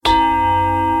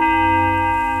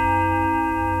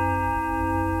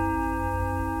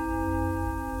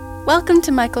Welcome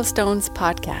to Michael Stone's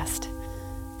podcast.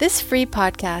 This free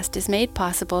podcast is made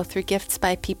possible through gifts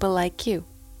by people like you.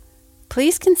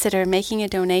 Please consider making a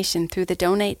donation through the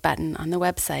donate button on the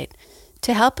website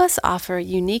to help us offer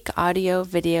unique audio,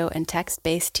 video, and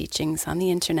text-based teachings on the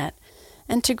internet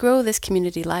and to grow this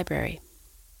community library.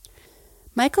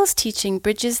 Michael's teaching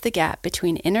bridges the gap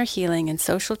between inner healing and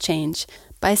social change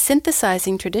by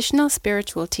synthesizing traditional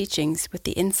spiritual teachings with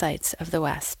the insights of the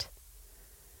West.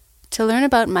 To learn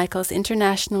about Michael's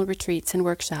international retreats and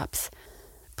workshops,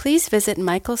 please visit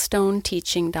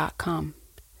michaelstoneteaching.com.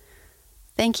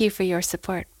 Thank you for your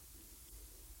support.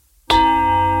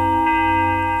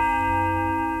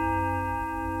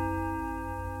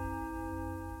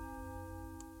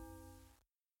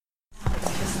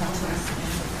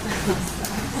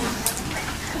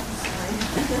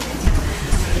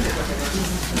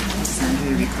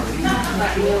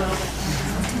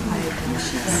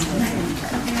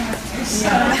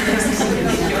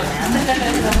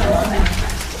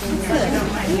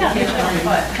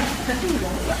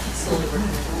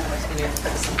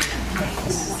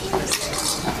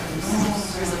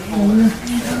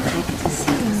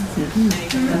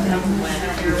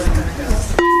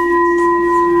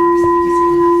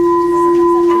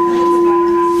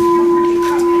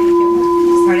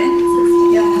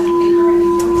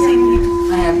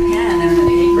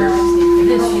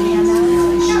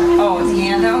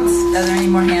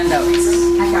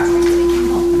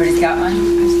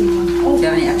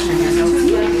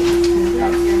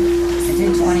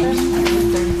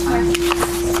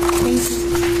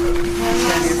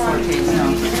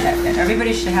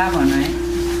 Everybody should have one, right?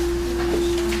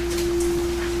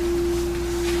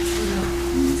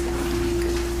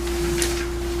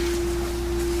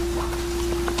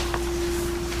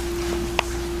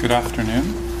 Good afternoon.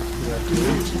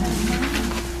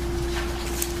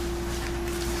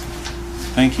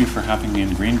 Thank you for having me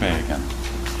in Green Bay again.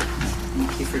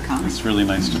 Thank you for coming. It's really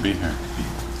nice to be here.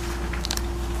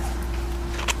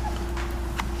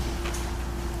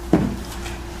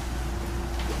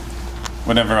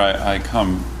 Whenever I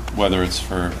come, whether it's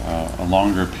for a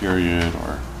longer period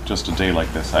or just a day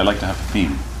like this, I like to have a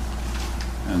theme.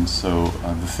 And so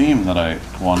the theme that I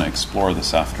want to explore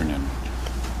this afternoon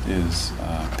is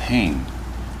pain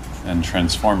and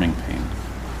transforming pain,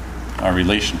 our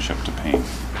relationship to pain.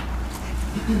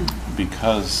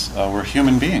 Because we're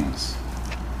human beings,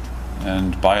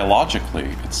 and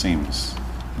biologically, it seems,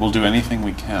 we'll do anything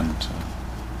we can to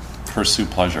pursue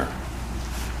pleasure.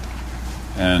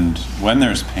 And when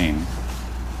there's pain,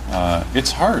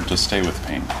 it's hard to stay with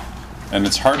pain, and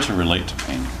it's hard to relate to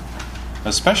pain,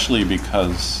 especially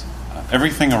because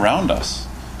everything around us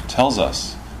tells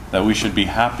us that we should be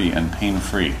happy and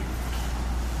pain-free,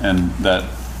 and that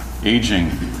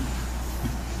aging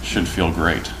should feel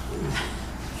great.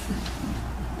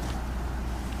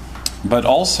 But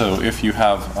also, if you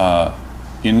have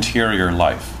interior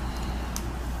life,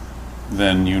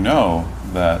 then you know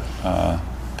that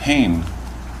pain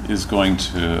is going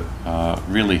to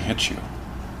really hit you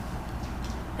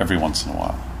every once in a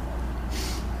while,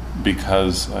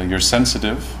 because you're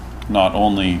sensitive not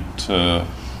only to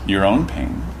your own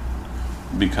pain,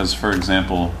 because, for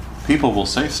example, people will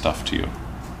say stuff to you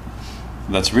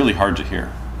that's really hard to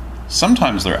hear.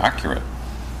 Sometimes they're accurate,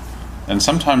 and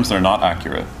sometimes they're not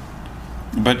accurate.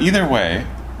 But either way,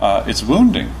 it's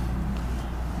wounding,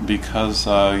 because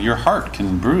your heart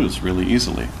can bruise really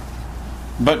easily.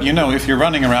 But you know, if you're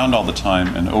running around all the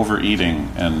time and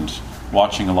overeating and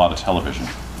watching a lot of television,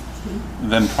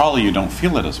 then probably you don't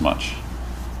feel it as much,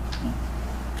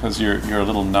 because you're a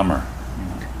little number.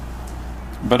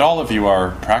 But all of you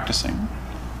are practicing,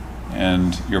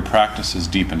 and your practice is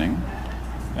deepening,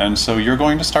 and so you're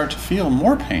going to start to feel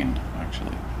more pain,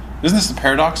 actually. Isn't this the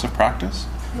paradox of practice?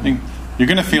 I think you're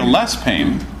going to feel less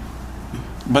pain,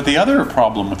 but the other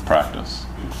problem with practice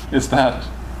is that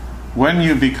when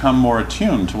you become more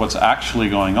attuned to what's actually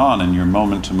going on in your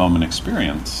moment-to-moment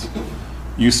experience,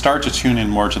 you start to tune in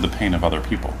more to the pain of other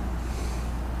people.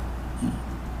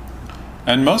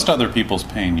 And most other people's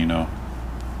pain, you know,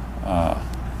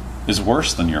 is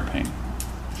worse than your pain.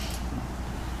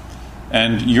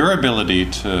 And your ability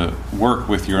to work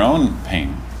with your own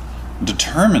pain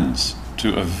determines,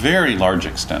 to a very large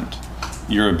extent,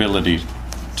 your ability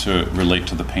to relate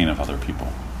to the pain of other people.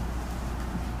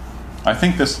 I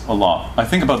think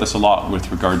about this a lot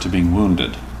with regard to being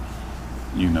wounded.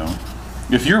 You know,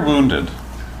 if you're wounded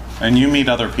and you meet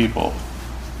other people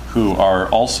who are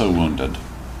also wounded,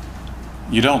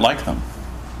 you don't like them.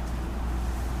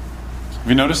 Have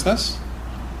you noticed this?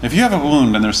 If you have a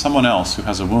wound and there's someone else who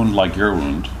has a wound like your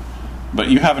wound, but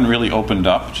you haven't really opened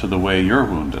up to the way you're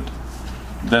wounded,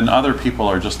 then other people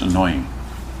are just annoying.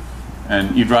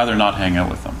 And you'd rather not hang out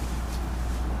with them.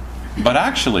 But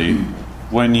actually,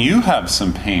 when you have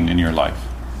some pain in your life,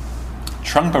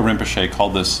 Trungpa Rinpoche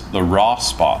called this the raw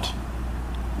spot.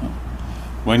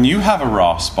 When you have a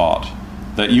raw spot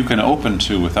that you can open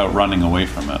to without running away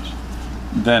from it,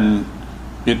 then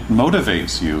it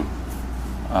motivates you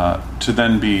to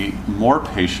then be more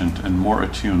patient and more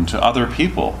attuned to other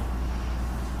people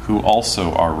who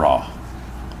also are raw.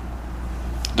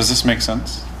 Does this make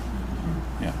sense?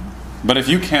 Yeah. But if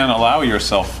you can allow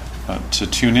yourself to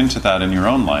tune into that in your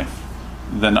own life,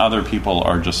 then other people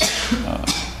are just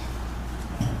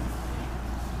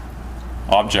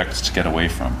objects to get away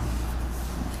from.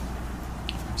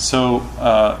 So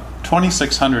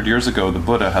 2,600 years ago, the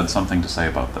Buddha had something to say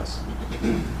about this.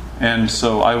 And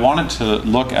so I wanted to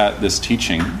look at this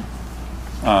teaching,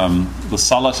 the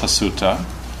Salata Sutta,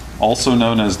 also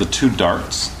known as the Two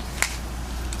Darts,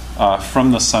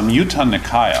 from the Samyutta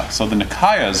Nikaya. So the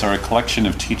Nikayas are a collection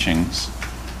of teachings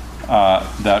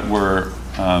that were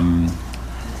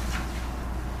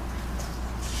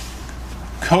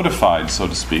codified, so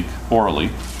to speak,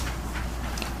 orally,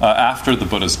 after the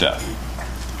Buddha's death.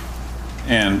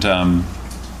 And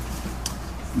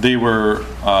they were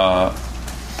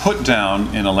put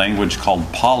down in a language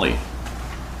called Pali.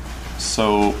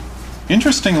 So,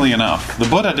 interestingly enough, the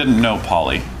Buddha didn't know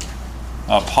Pali.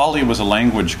 Pali was a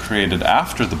language created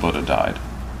after the Buddha died.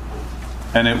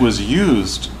 And it was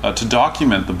used to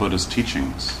document the Buddha's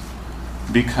teachings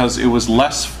because it was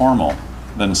less formal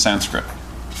than Sanskrit.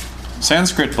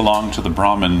 Sanskrit belonged to the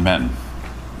Brahmin men.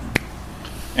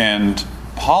 And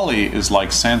Pali is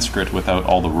like Sanskrit without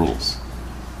all the rules.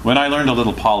 When I learned a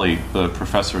little Pali, the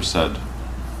professor said,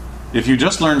 if you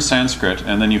just learn Sanskrit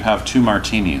and then you have 2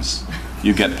 martinis,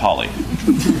 you get Pali.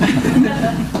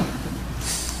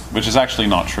 Which is actually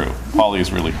not true. Pali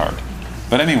is really hard.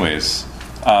 But anyways,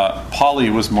 Pali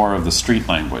was more of the street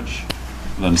language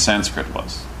than Sanskrit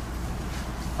was.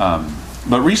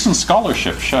 But recent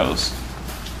scholarship shows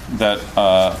that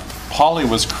Pali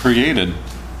was created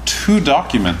to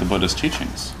document the Buddha's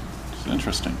teachings. It's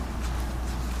interesting.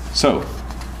 So,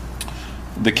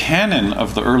 the canon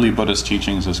of the early Buddhist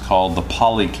teachings is called the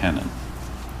Pali Canon.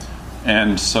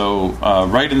 And so,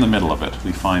 right in the middle of it,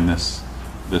 we find this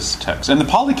text. And the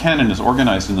Pali Canon is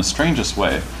organized in the strangest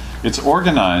way. It's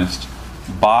organized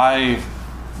by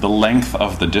the length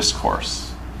of the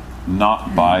discourse,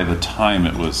 not by the time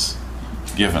it was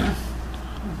given.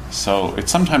 So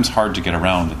it's sometimes hard to get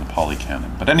around in the Pali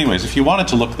Canon. But anyways, if you wanted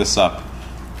to look this up,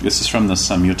 this is from the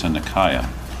Samyutta Nikaya.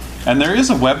 And there is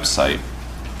a website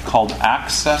called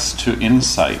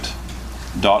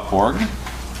accesstoinsight.org.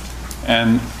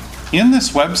 And in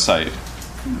this website,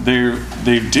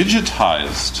 they've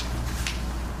digitized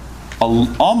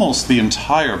almost the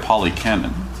entire Pali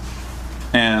Canon.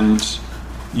 And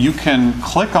you can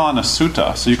click on a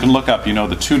sutta, so you can look up,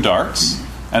 the 2 darts,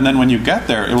 and then when you get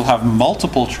there, it will have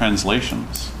multiple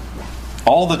translations.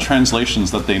 All the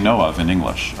translations that they know of in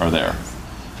English are there.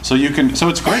 So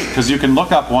it's great, because you can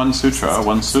look up one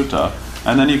sutta,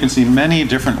 and then you can see many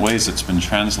different ways it's been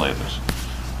translated.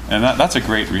 And that's a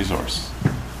great resource.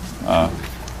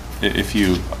 If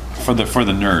you, for the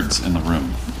nerds in the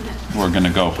room, who are going to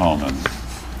go home and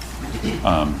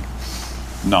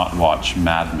not watch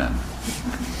Mad Men.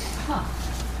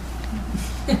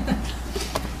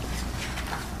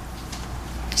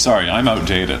 Sorry, I'm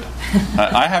outdated.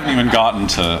 I haven't even gotten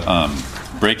to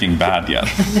Breaking Bad yet.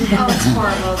 Oh, it's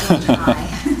horrible. Don't try.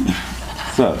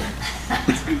 So,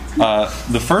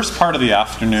 the first part of the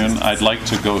afternoon, I'd like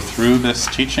to go through this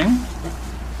teaching.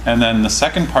 And then the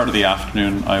second part of the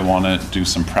afternoon, I want to do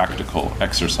some practical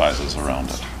exercises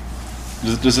around it.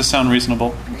 Does this sound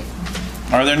reasonable?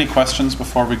 Are there any questions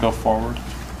before we go forward?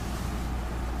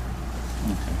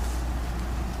 Okay.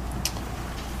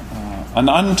 An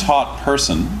untaught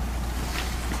person,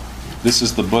 this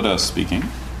is the Buddha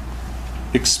speaking,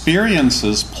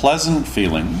 experiences pleasant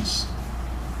feelings,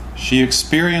 she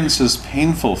experiences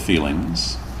painful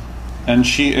feelings, and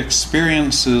she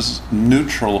experiences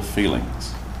neutral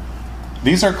feelings.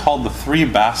 These are called the 3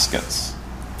 baskets.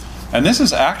 And this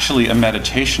is actually a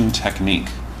meditation technique,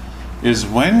 is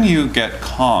when you get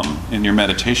calm in your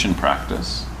meditation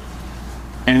practice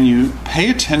and you pay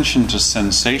attention to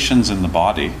sensations in the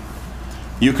body,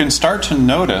 you can start to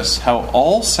notice how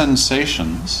all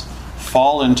sensations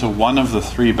fall into one of the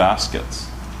 3 baskets.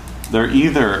 They're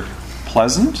either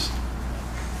pleasant,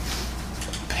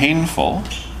 painful,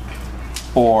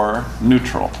 or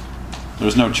neutral.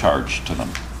 There's no charge to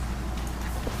them.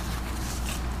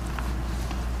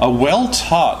 A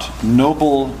well-taught,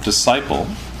 noble disciple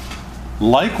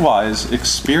likewise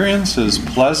experiences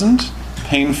pleasant,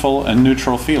 painful, and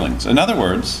neutral feelings. In other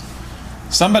words,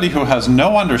 somebody who has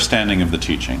no understanding of the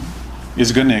teaching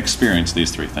is going to experience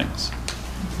these three things.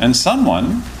 And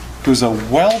someone who's a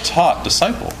well-taught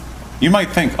disciple, you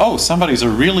might think, oh, somebody's a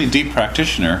really deep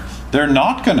practitioner, they're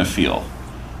not going to feel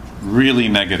really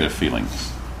negative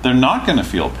feelings. They're not going to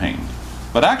feel pain.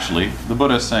 But actually, the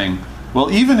Buddha is saying,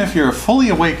 well, even if you're a fully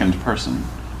awakened person,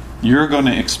 you're going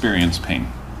to experience pain.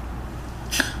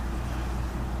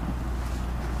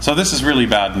 So this is really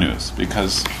bad news,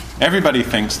 because everybody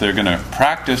thinks they're going to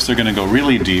practice, they're going to go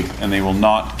really deep, and they will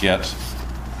not get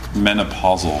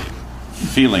menopausal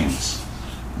feelings.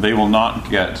 They will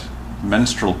not get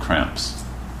menstrual cramps.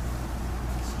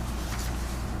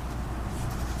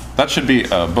 That should be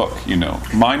a book,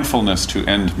 Mindfulness to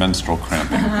End Menstrual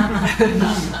Cramping.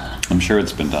 I'm sure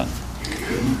it's been done.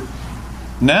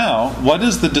 Now, what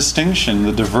is the distinction,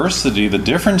 the diversity, the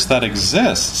difference that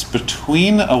exists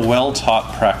between a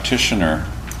well-taught practitioner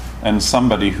and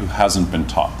somebody who hasn't been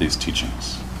taught these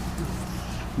teachings?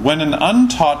 When an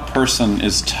untaught person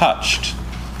is touched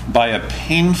by a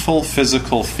painful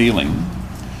physical feeling,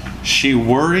 she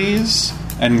worries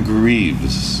and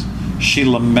grieves. She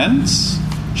laments,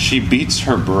 she beats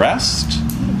her breast,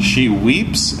 she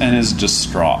weeps and is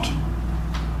distraught.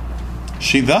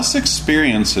 She thus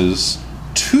experiences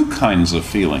two kinds of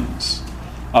feelings,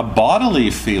 a bodily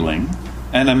feeling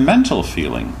and a mental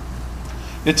feeling.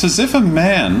 It's as if a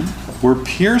man were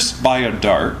pierced by a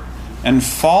dart, and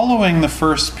following the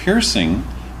first piercing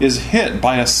is hit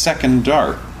by a second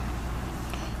dart.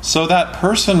 So that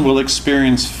person will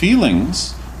experience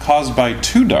feelings caused by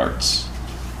two darts.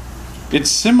 It's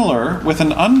similar with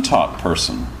an untaught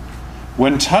person.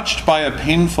 When touched by a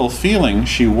painful feeling,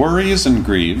 she worries and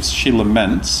grieves, she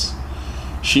laments,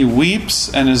 she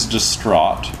weeps and is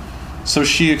distraught. So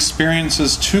she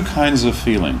experiences two kinds of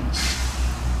feelings,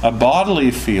 a bodily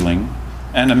feeling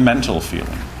and a mental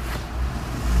feeling.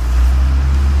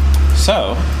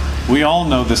 So, we all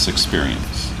know this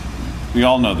experience. We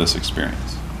all know this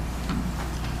experience.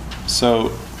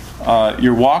 So,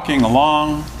 you're walking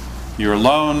along, you're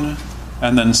alone,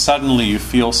 and then suddenly you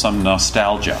feel some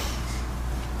nostalgia.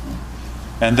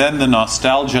 And then the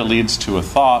nostalgia leads to a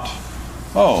thought,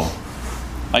 oh,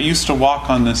 I used to walk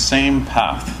on this same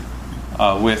path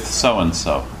with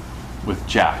so-and-so, with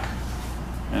Jack.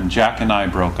 And Jack and I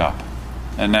broke up.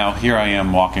 And now here I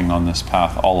am walking on this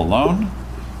path all alone.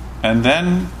 And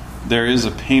then there is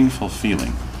a painful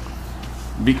feeling.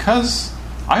 Because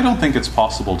I don't think it's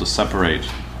possible to separate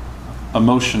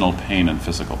emotional pain and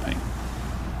physical pain.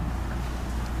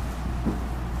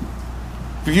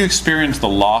 If you experience the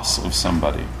loss of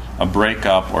somebody, a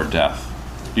breakup or death,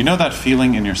 do you know that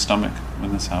feeling in your stomach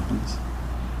when this happens?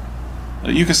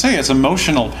 You could say it's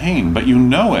emotional pain, but you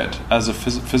know it as a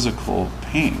physical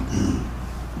pain.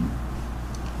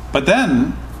 But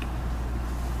then,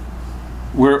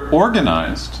 we're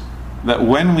organized that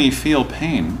when we feel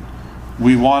pain,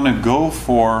 we want to go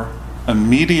for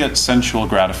immediate sensual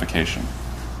gratification.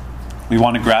 We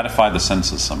want to gratify the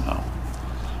senses somehow.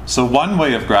 So one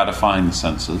way of gratifying the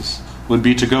senses would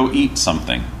be to go eat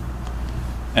something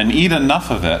and eat enough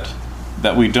of it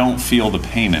that we don't feel the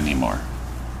pain anymore.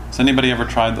 Has anybody ever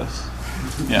tried this?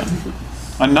 Yeah.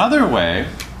 Another way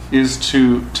is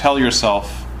to tell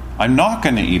yourself, I'm not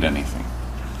going to eat anything.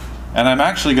 And I'm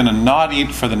actually going to not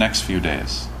eat for the next few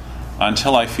days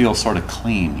until I feel sort of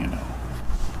clean,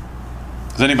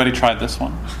 Has anybody tried this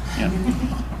one?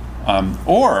 Yeah.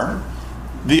 Or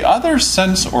the other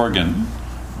sense organ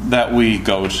that we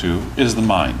go to is the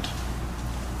mind.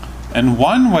 And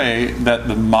one way that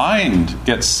the mind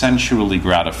gets sensually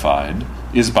gratified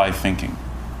is by thinking.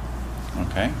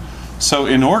 Okay? So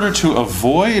in order to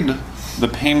avoid the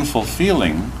painful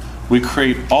feeling, we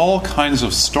create all kinds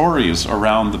of stories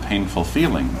around the painful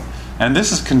feeling. And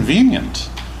this is convenient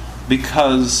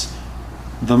because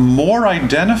the more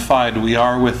identified we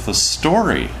are with the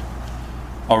story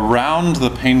around the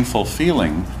painful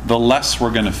feeling, the less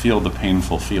we're going to feel the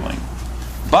painful feeling.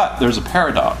 But there's a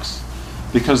paradox,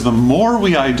 because the more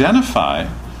we identify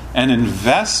and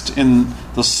invest in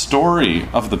the story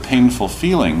of the painful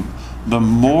feeling, the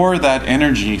more that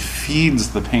energy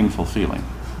feeds the painful feeling.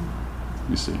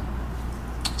 You see?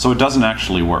 So it doesn't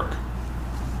actually work.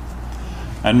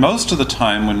 And most of the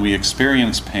time when we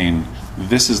experience pain,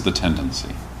 this is the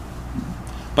tendency.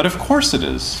 But of course it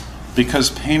is, because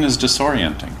pain is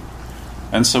disorienting.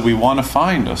 And so we want to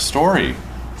find a story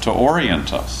to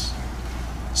orient us.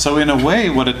 So in a way,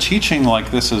 what a teaching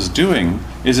like this is doing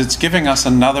is it's giving us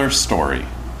another story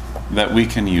that we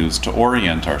can use to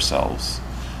orient ourselves.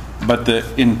 But the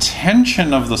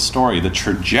intention of the story, the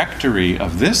trajectory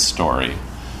of this story,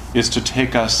 is to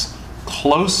take us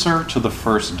closer to the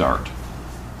first dart.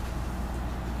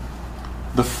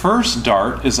 The first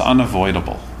dart is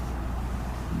unavoidable.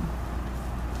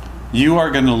 You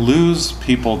are going to lose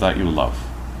people that you love.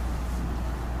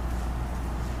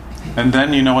 And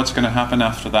then you know what's going to happen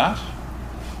after that?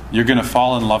 You're going to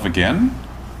fall in love again,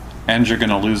 and you're going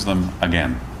to lose them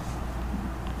again.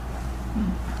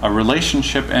 A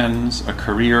relationship ends, a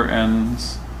career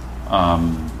ends.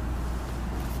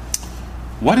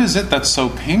 What is it that's so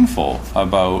painful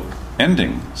about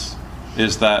endings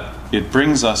is that it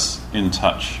brings us in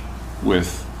touch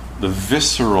with the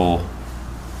visceral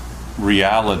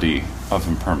reality of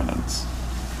impermanence.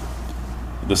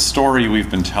 The story we've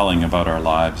been telling about our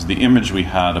lives, the image we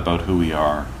had about who we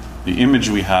are, the image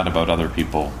we had about other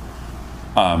people,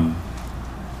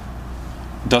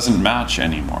 doesn't match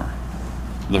anymore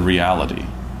the reality.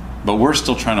 But we're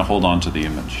still trying to hold on to the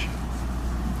image.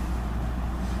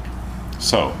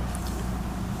 So,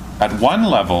 at one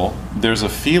level, there's a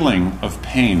feeling of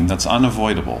pain that's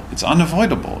unavoidable. It's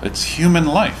unavoidable. It's human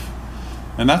life.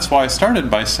 And that's why I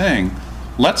started by saying,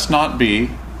 let's not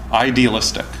be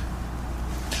idealistic.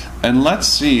 And let's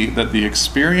see that the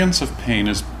experience of pain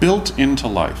is built into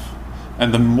life.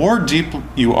 And the more deep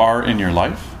you are in your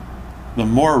life, the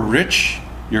more rich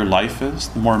your life is,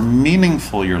 the more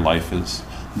meaningful your life is,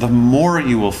 the more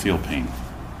you will feel pain.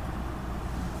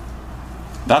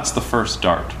 That's the first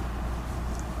dart.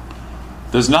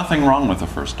 There's nothing wrong with the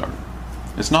first dart.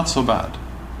 It's not so bad.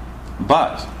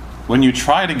 But when you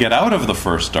try to get out of the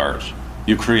first dart,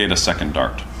 you create a second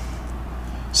dart.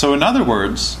 So in other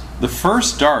words, the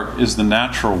first dart is the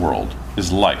natural world,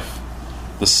 is life.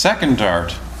 The second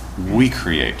dart, we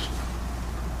create.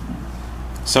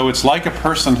 So it's like a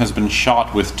person has been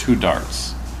shot with 2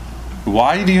 darts.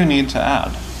 Why do you need to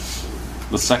add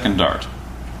the second dart?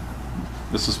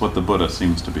 This is what the Buddha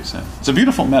seems to be saying. It's a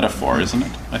beautiful metaphor, isn't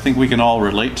it? I think we can all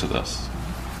relate to this.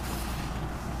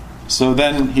 So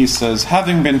then he says,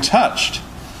 having been touched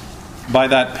by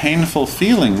that painful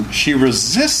feeling, she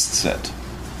resists it.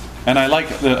 And I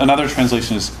like another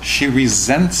translation is, she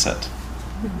resents it.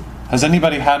 Has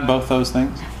anybody had both those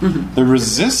things? The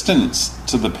resistance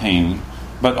to the pain,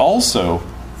 but also,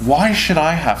 why should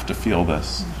I have to feel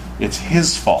this? It's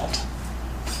his fault.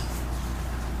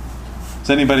 Has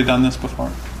anybody done this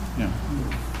before? Yeah.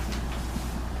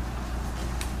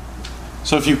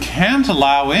 So if you can't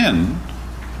allow in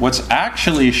what's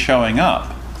actually showing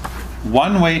up,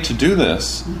 one way to do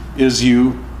this is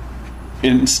you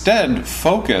instead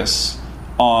focus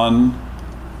on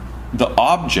the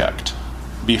object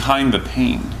behind the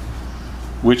pain,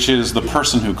 which is the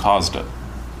person who caused it.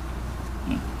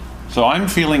 So I'm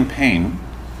feeling pain.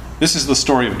 This is the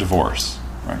story of divorce,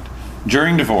 right?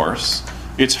 During divorce,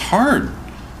 it's hard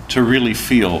to really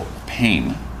feel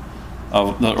pain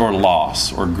or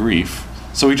loss or grief.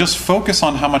 So we just focus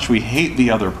on how much we hate the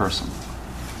other person.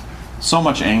 So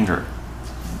much anger.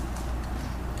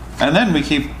 And then we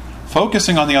keep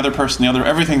focusing on the other person,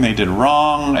 everything they did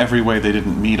wrong, every way they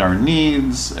didn't meet our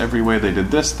needs, every way they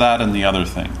did this, that, and the other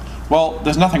thing. Well,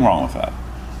 there's nothing wrong with that.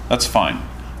 That's fine.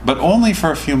 But only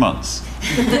for a few months.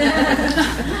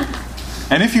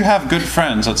 And if you have good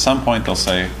friends, at some point they'll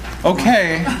say,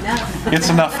 okay, it's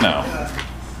enough now.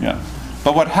 Yeah.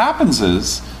 But what happens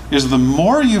is the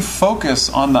more you focus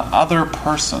on the other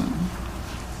person,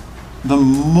 the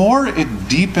more it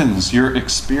deepens your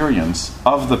experience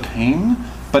of the pain,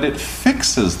 but it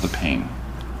fixes the pain.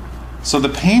 So the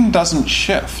pain doesn't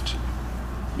shift,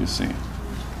 you see.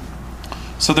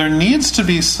 So there needs to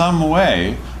be some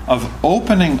way of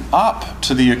opening up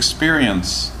to the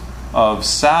experience of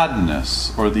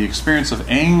sadness, or the experience of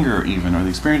anger even, or the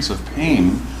experience of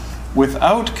pain,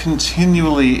 without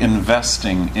continually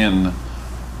investing in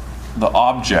the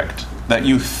object that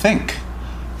you think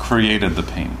created the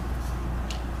pain.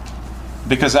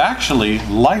 Because actually,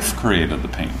 life created the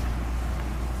pain.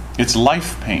 It's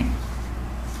life pain.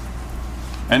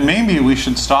 And maybe we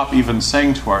should stop even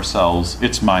saying to ourselves,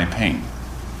 it's my pain.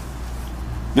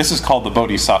 This is called the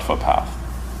Bodhisattva path.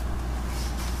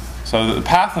 So the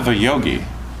path of a yogi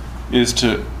is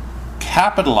to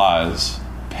capitalize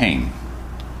pain.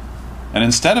 And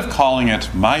instead of calling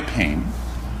it my pain,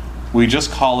 we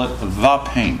just call it the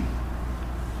pain.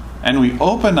 And we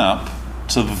open up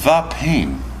to the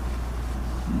pain.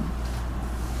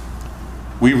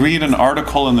 We read an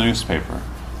article in the newspaper.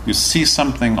 You see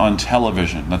something on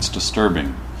television that's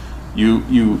disturbing.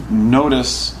 You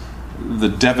notice the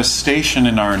devastation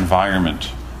in our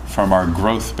environment from our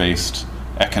growth-based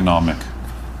economic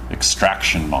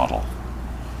extraction model.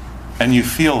 And you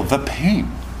feel the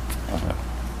pain. of it?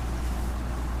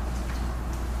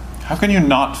 How can you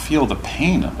not feel the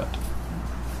pain of it?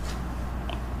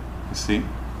 You see?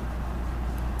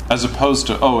 As opposed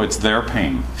to, oh, it's their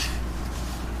pain.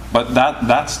 But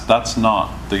that's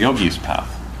not the yogi's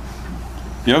path.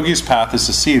 The yogi's path is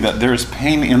to see that there's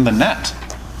pain in the net.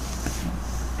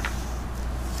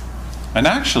 And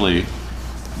actually,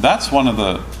 that's one of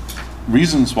the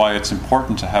reasons why it's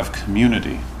important to have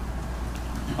community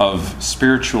of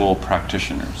spiritual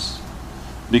practitioners.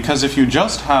 Because if you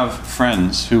just have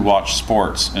friends who watch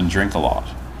sports and drink a lot,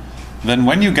 then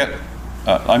when you get,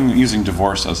 I'm using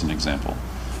divorce as an example,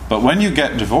 but when you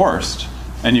get divorced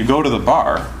and you go to the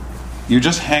bar, you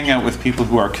just hang out with people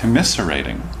who are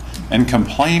commiserating and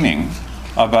complaining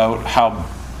about how,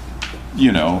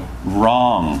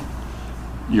 wrong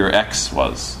your ex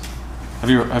was.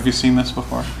 Have you seen this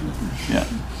before? Yeah.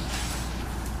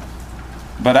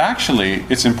 But actually,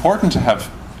 it's important to have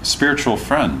spiritual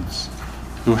friends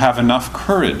who have enough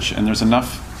courage and there's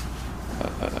enough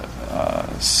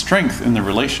strength in the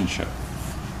relationship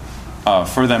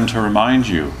for them to remind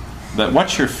you that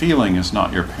what you're feeling is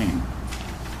not your pain.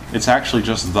 It's actually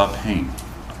just the pain.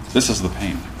 This is the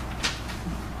pain.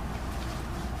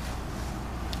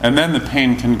 And then the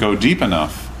pain can go deep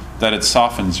enough that it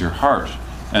softens your heart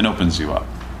and opens you up.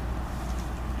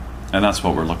 And that's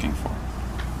what we're looking for.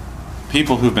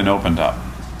 People who've been opened up.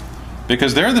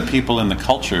 Because they're the people in the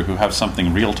culture who have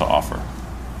something real to offer.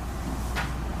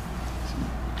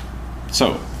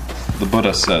 So, the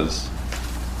Buddha says,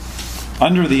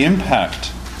 under the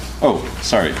impact...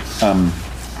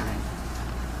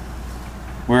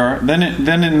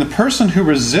 Then in the person who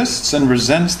resists and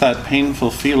resents that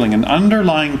painful feeling, an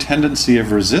underlying tendency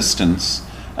of resistance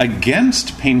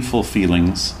against painful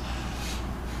feelings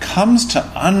comes to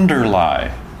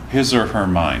underlie his or her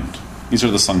mind. These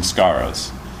are the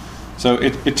samskaras. So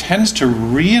it tends to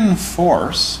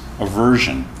reinforce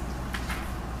aversion.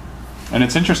 And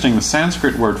it's interesting, the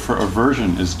Sanskrit word for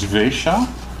aversion is dvesha,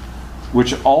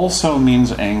 which also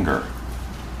means anger.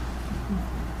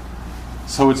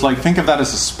 So it's like, think of that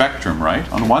as a spectrum, right?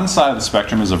 On one side of the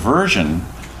spectrum is aversion,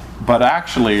 but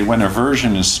actually when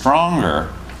aversion is stronger,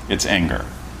 it's anger.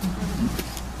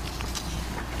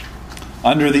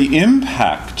 Under the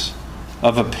impact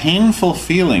of a painful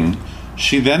feeling,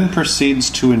 she then proceeds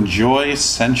to enjoy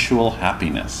sensual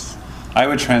happiness. I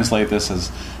would translate this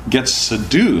as gets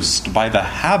seduced by the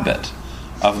habit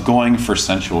of going for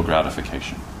sensual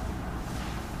gratification.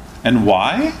 And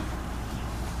why?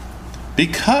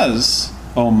 Because,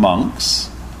 O monks,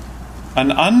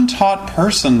 an untaught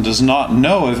person does not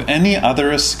know of any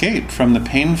other escape from the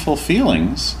painful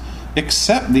feelings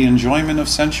except the enjoyment of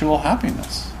sensual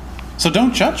happiness. So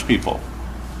don't judge people.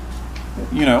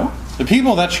 The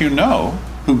people that you know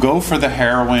who go for the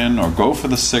heroin or go for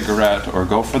the cigarette or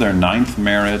go for their 9th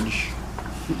marriage,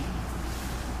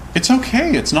 it's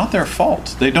okay. It's not their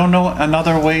fault. They don't know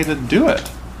another way to do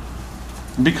it.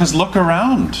 Because look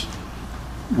around.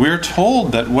 We're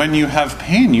told that when you have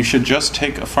pain, you should just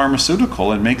take a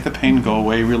pharmaceutical and make the pain go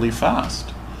away really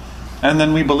fast. And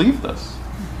then we believe this.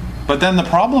 But then the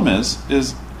problem is,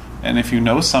 and if you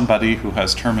know somebody who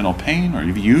has terminal pain or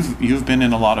you've been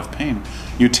in a lot of pain,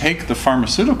 you take the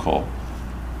pharmaceutical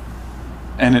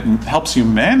and it helps you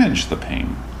manage the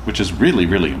pain, which is really,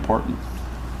 really important.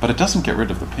 But it doesn't get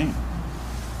rid of the pain.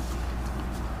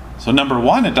 So number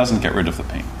one, it doesn't get rid of the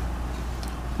pain.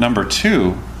 Number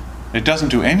two, it doesn't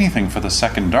do anything for the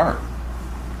second dart.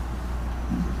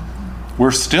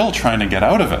 We're still trying to get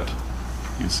out of it,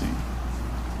 you see.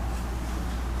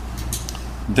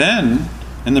 Then,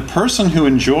 in the person who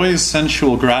enjoys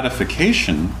sensual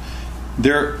gratification,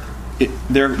 an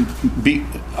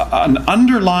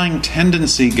underlying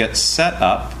tendency gets set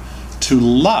up to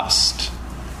lust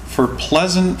for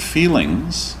pleasant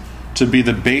feelings to be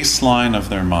the baseline of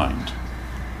their mind.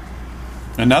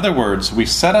 In other words, we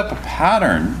set up a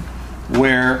pattern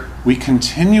where we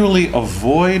continually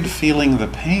avoid feeling the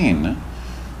pain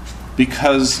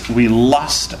because we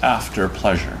lust after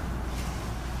pleasure.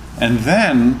 And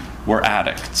then we're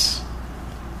addicts.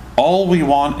 All we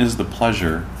want is the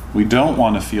pleasure. We don't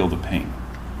want to feel the pain.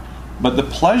 But the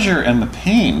pleasure and the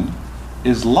pain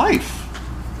is life.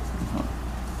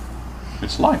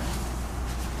 It's life.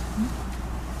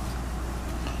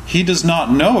 He does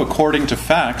not know, according to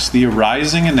facts, the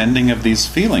arising and ending of these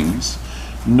feelings,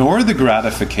 nor the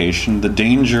gratification, the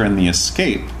danger, and the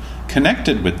escape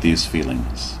connected with these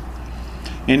feelings.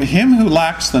 In him who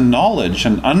lacks the knowledge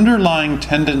and underlying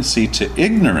tendency to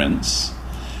ignorance,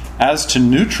 as to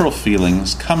neutral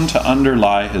feelings come to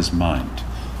underlie his mind.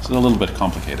 It's a little bit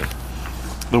complicated.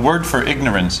 The word for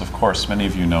ignorance, of course, many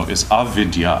of you know, is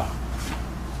avidya.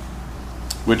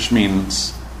 which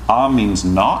means means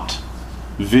not,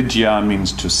 vidya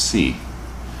means to see.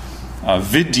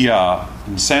 Vidya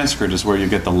in Sanskrit is where you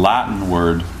get the Latin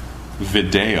word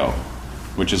video,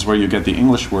 which is where you get the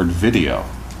English word video.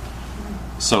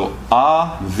 So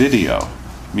video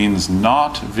means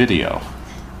not video,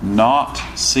 not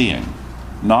seeing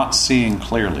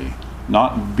clearly,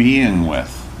 not being with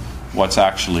what's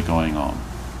actually going on.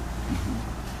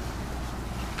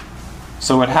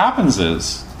 So what happens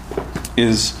is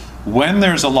when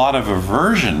there's a lot of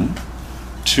aversion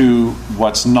to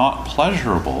what's not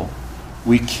pleasurable,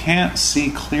 we can't see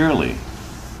clearly.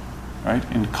 Right?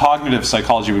 In cognitive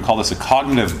psychology, we call this a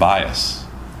cognitive bias.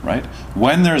 Right?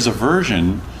 When there's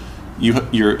aversion,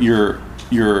 your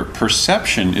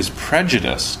perception is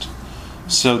prejudiced,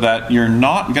 so that you're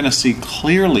not going to see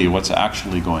clearly what's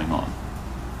actually going on.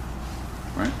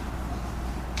 Right?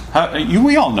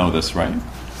 We all know this, right?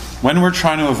 When we're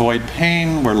trying to avoid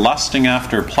pain, we're lusting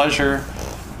after pleasure,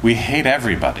 we hate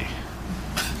everybody.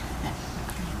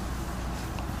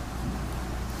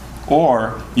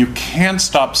 Or you can't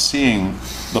stop seeing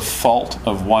the fault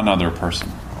of one other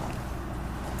person.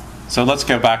 So let's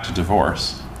go back to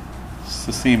divorce. It's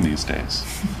the theme these days.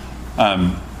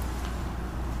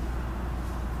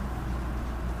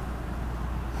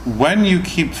 When you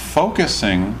keep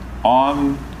focusing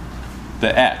on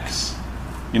the ex,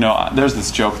 there's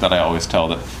this joke that I always tell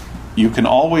that you can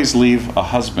always leave a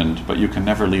husband, but you can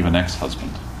never leave an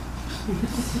ex-husband.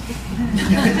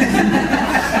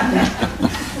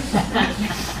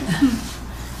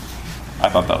 I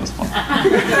thought that was fun.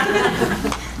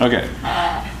 Okay.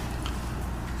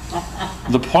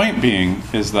 The point being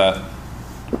is that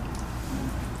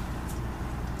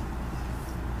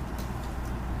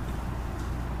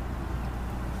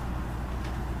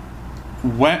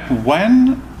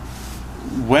when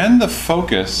the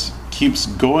focus keeps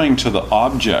going to the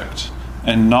object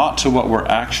and not to what we're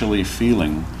actually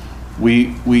feeling,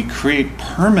 we create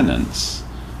permanence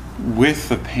with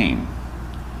the pain.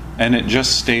 And it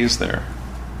just stays there,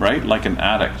 right? Like an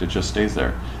addict, it just stays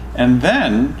there. And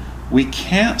then we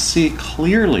can't see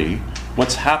clearly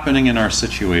what's happening in our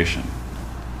situation.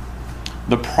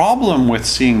 The problem with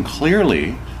seeing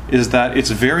clearly is that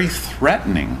it's very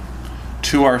threatening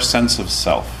to our sense of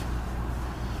self.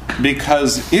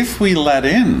 Because if we let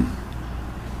in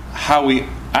how we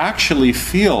actually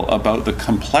feel about the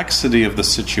complexity of the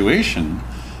situation,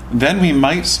 then we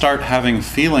might start having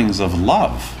feelings of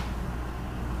love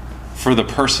for the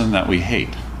person that we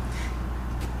hate.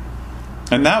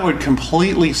 And that would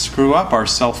completely screw up our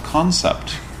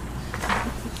self-concept.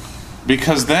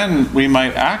 Because then we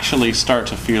might actually start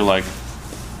to feel like,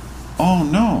 oh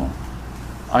no,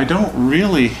 I don't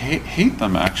really hate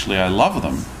them actually, I love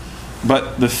them.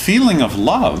 But the feeling of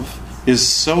love is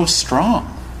so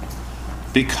strong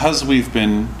because we've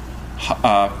been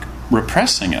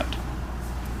repressing it.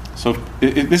 So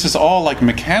this is all like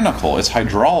mechanical. It's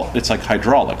like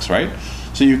hydraulics, right?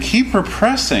 So you keep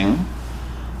repressing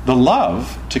the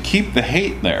love to keep the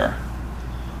hate there,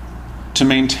 to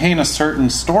maintain a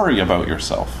certain story about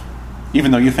yourself.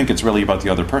 Even though you think it's really about the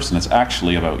other person, it's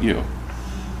actually about you.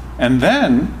 And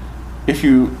then, if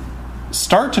you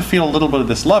start to feel a little bit of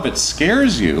this love, it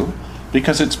scares you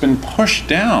because it's been pushed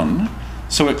down,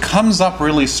 so it comes up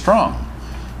really strong.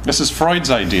 This is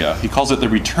Freud's idea. He calls it the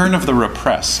return of the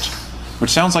repressed, which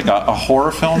sounds like a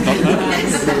horror film, doesn't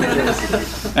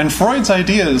it? And Freud's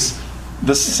idea is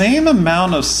the same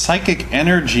amount of psychic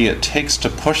energy it takes to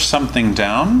push something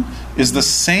down is the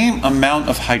same amount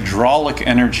of hydraulic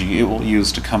energy it will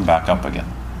use to come back up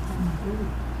again.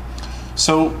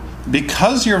 So,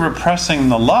 because you're repressing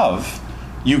the love,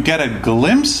 you get a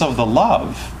glimpse of the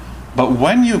love, but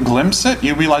when you glimpse it,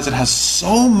 you realize it has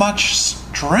so much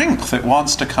strength it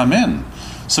wants to come in.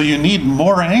 So you need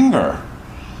more anger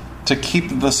to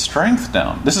keep the strength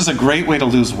down. This is a great way to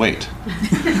lose weight.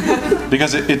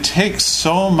 Because it takes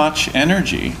so much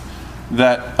energy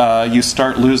that you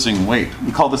start losing weight.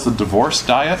 We call this the divorce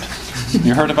diet.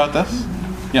 You heard about this?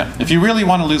 Yeah. If you really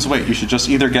want to lose weight, you should just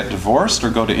either get divorced or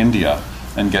go to India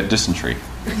and get dysentery.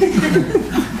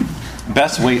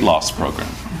 Best weight loss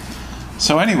program.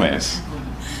 So anyways,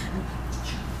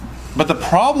 but the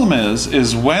problem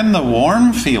is when the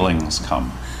warm feelings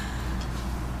come,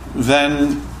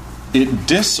 then it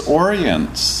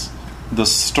disorients the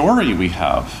story we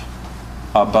have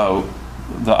about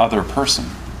the other person.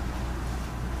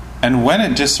 And when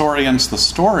it disorients the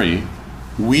story,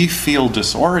 we feel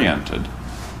disoriented.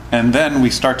 And then we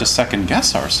start to second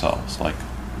guess ourselves, like,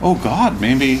 oh God,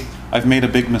 maybe I've made a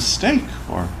big mistake,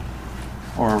 or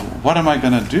what am I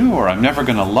going to do, or I'm never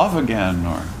going to love again,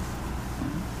 or...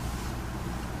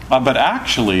 But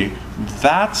actually,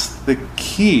 that's the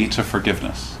key to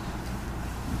forgiveness.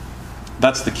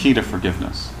 That's the key to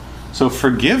forgiveness. So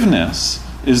forgiveness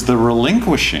is the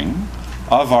relinquishing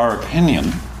of our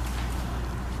opinion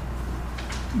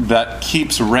that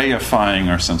keeps reifying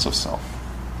our sense of self.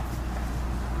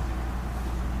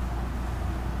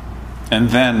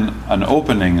 And then an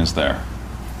opening is there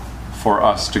for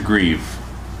us to grieve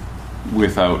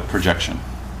without projection.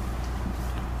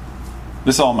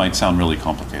 This all might sound really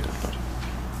complicated, but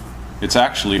it's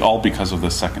actually all because of the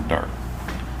second dart.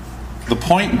 The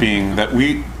point being that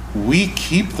we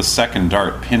keep the second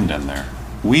dart pinned in there.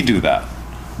 We do that.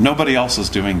 Nobody else is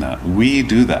doing that. We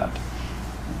do that.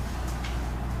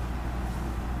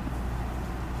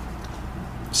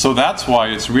 So that's why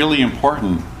it's really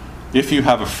important, if you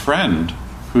have a friend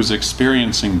who's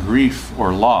experiencing grief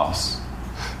or loss,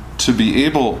 to be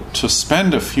able to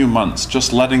spend a few months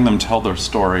just letting them tell their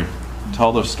story.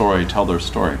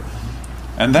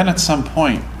 And then at some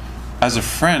point, as a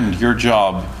friend, your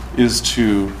job is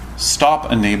to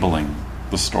stop enabling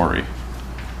the story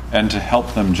and to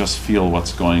help them just feel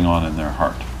what's going on in their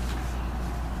heart.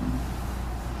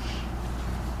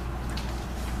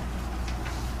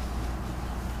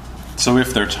 So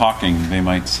if they're talking, they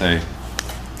might say,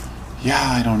 yeah,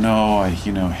 I don't know, I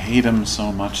hate him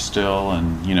so much still,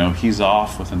 and he's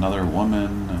off with another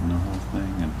woman and the whole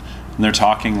thing, and they're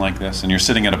talking like this, and you're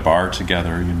sitting at a bar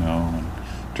together, and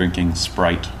drinking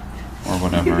Sprite or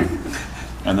whatever,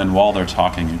 and then while they're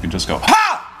talking, you can just go,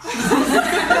 ha!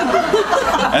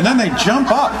 And then they jump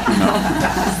up,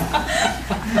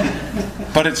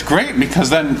 But it's great because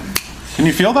then, can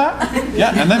you feel that?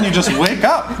 Yeah, and then you just wake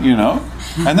up,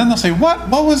 And then they'll say, what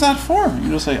was that for?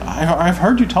 You just say, I've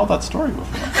heard you tell that story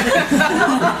before.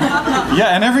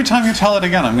 Yeah, and every time you tell it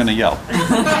again, I'm going to yell.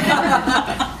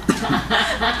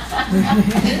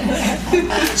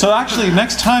 So actually,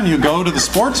 next time you go to the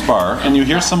sports bar and you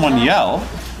hear someone yell,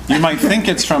 you might think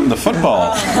it's from the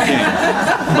football game,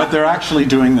 but they're actually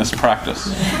doing this practice.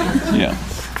 Yeah.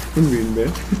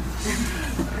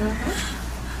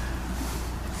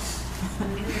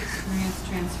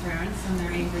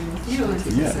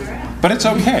 Yeah. But it's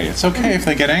okay. It's okay if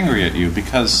they get angry at you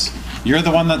because you're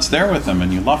the one that's there with them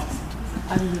and you love them.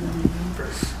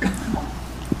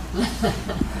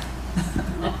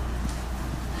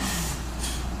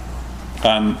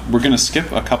 We're going to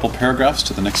skip a couple paragraphs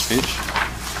to the next page.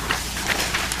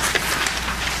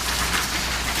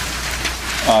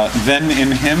 Then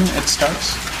in him, it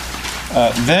starts.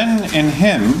 Then in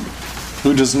him,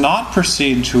 who does not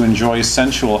proceed to enjoy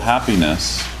sensual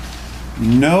happiness,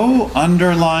 no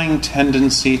underlying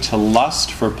tendency to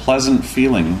lust for pleasant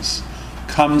feelings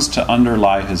comes to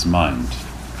underlie his mind.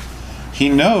 He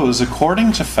knows,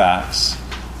 according to facts,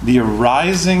 the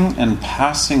arising and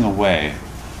passing away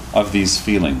of these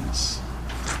feelings.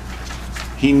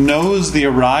 He knows the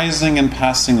arising and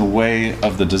passing away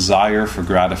of the desire for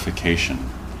gratification.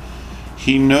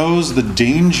 He knows the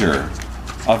danger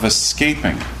of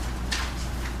escaping.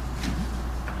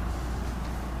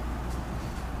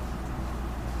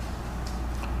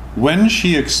 When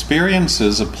she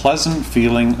experiences a pleasant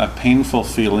feeling, a painful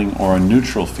feeling, or a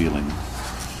neutral feeling,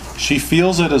 she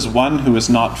feels it as one who is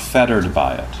not fettered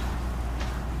by it.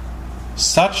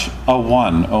 Such a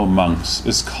one, O monks,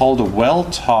 is called a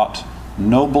well-taught,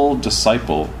 noble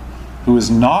disciple who is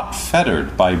not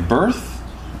fettered by birth,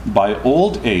 by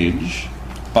old age,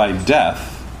 by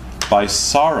death, by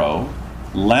sorrow,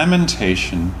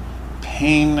 lamentation,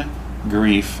 pain,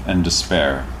 grief, and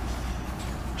despair.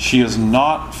 She is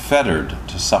not fettered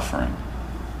to suffering.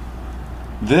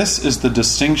 This is the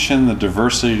distinction, the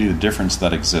diversity, the difference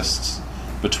that exists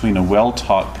between a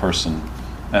well-taught person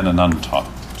and an untaught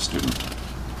student.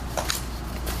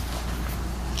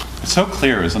 It's so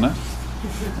clear, isn't it?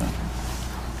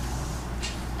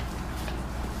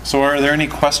 So are there any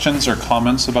questions or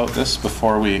comments about this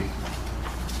before we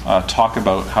talk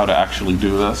about how to actually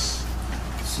do this?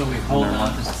 So we hold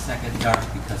on to the second dart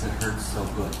because it hurts so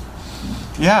good.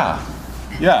 Yeah.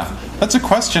 That's a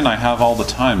question I have all the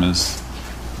time is,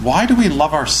 why do we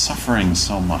love our suffering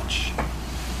so much?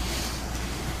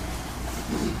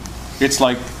 It's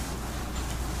like,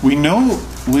 we know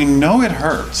it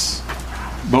hurts,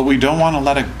 but we don't want to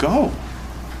let it go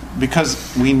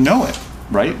because we know it,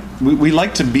 right? We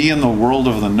like to be in the world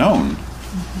of the known.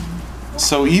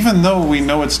 So even though we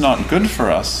know it's not good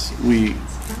for us, we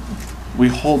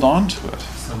hold on to it.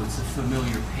 So it's a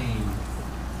familiar pain,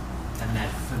 and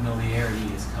that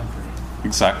familiarity is comforting.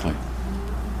 Exactly.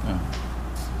 Yeah.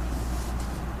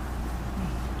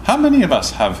 How many of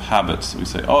us have habits? We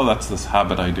say, oh, that's this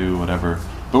habit I do, whatever.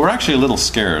 But we're actually a little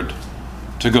scared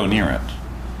to go near it.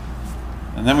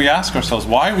 And then we ask ourselves,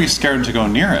 why are we scared to go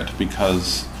near it?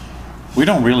 Because we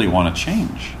don't really want to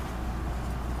change.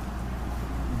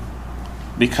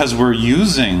 Because we're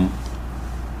using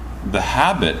the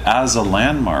habit as a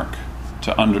landmark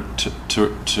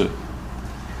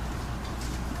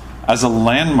as a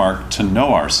landmark to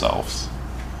know ourselves.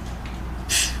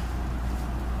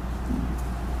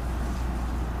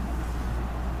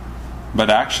 But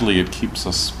actually it keeps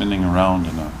us spinning around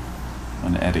in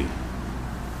an eddy.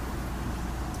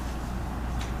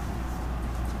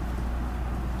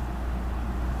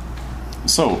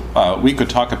 So we could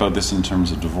talk about this in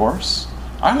terms of divorce.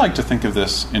 I like to think of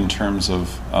this in terms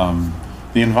of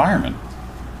the environment,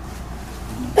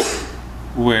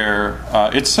 where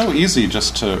it's so easy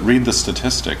just to read the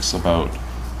statistics about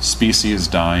species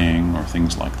dying or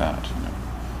things like that,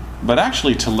 but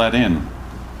actually to let in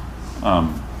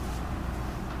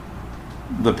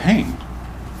the pain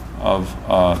of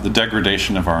the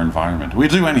degradation of our environment. We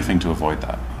do anything to avoid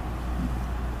that,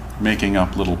 making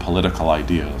up little political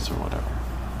ideas or whatever.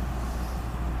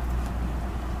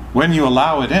 When you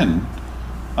allow it in,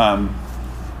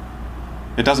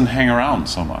 it doesn't hang around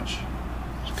so much.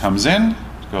 It comes in,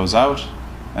 it goes out,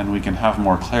 and we can have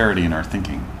more clarity in our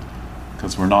thinking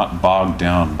because we're not bogged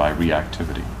down by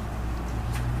reactivity.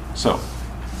 So,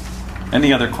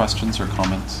 any other questions or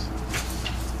comments?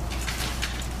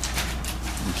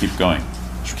 We'll keep going.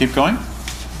 Should we keep going?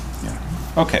 Yeah.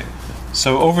 Okay.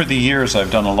 So over the years,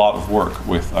 I've done a lot of work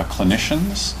with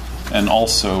clinicians and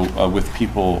also with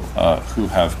people who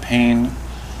have pain.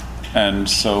 And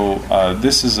so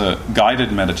this is a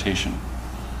guided meditation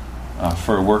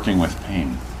for working with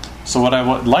pain. So what I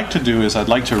would like to do is I'd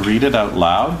like to read it out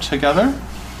loud together.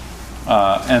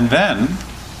 And then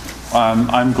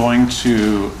I'm going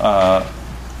to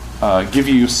give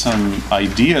you some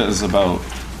ideas about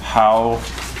how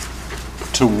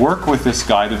to work with this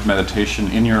guided meditation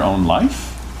in your own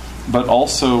life, but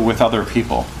also with other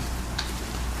people.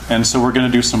 And so we're going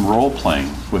to do some role playing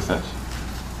with it,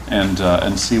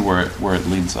 and see where it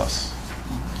leads us.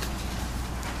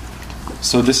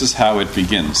 So this is how it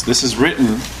begins. This is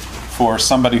written for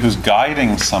somebody who's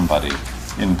guiding somebody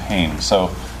in pain.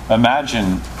 So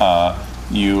imagine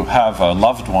you have a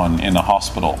loved one in a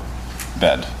hospital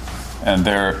bed, and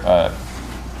they're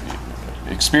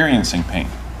experiencing pain,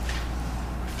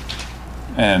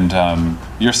 and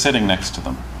you're sitting next to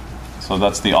them. So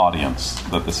that's the audience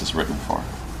that this is written for,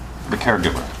 the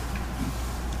caregiver.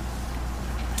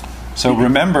 So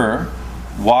remember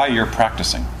why you're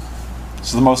practicing.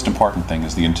 So the most important thing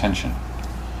is the intention.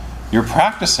 You're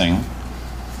practicing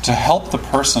to help the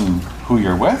person who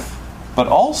you're with, but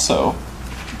also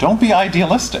don't be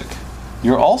idealistic.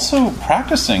 You're also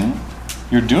practicing,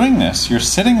 you're doing this, you're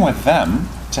sitting with them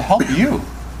to help you.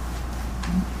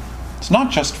 It's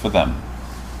not just for them.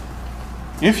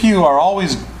 If you are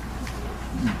always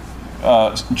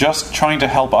just trying to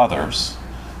help others,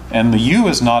 and the you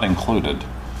is not included,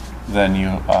 then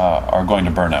you are going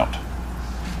to burn out.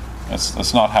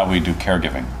 That's not how we do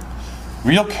caregiving.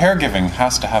 Real caregiving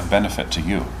has to have benefit to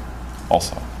you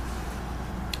also.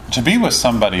 To be with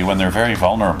somebody when they're very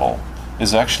vulnerable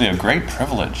is actually a great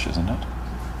privilege, isn't it?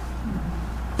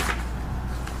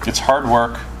 It's hard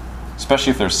work,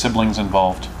 especially if there's siblings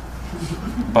involved,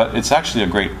 but it's actually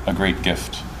a great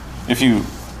gift. If you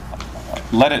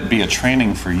let it be a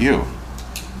training for you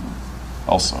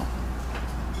also.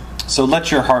 So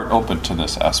let your heart open to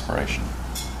this aspiration.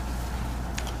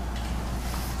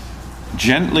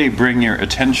 Gently bring your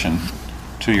attention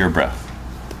to your breath.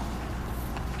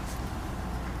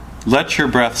 Let your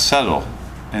breath settle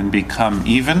and become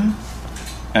even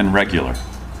and regular.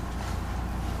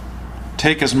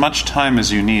 Take as much time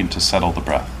as you need to settle the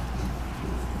breath.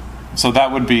 So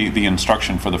that would be the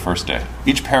instruction for the first day.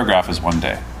 Each paragraph is one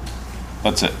day.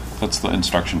 That's it. That's the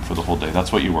instruction for the whole day.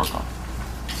 That's what you work on.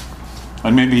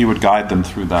 And maybe you would guide them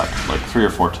through that like 3 or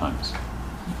 4 times.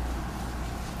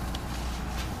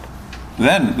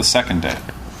 Then the second day.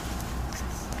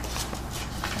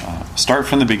 Start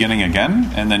from the beginning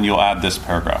again, and then you'll add this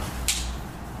paragraph.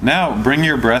 Now bring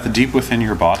your breath deep within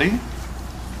your body.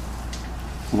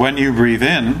 When you breathe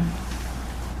in,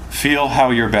 feel how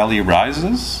your belly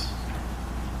rises.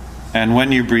 And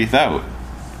when you breathe out,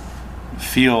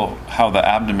 feel how the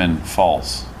abdomen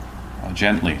falls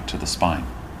gently to the spine.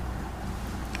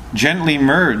 Gently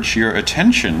merge your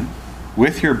attention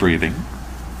with your breathing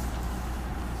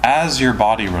as your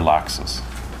body relaxes.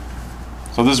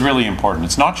 So this is really important.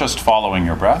 It's not just following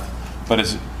your breath, but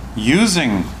it's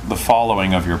using the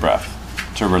following of your breath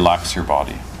to relax your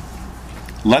body.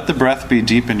 Let the breath be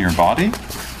deep in your body.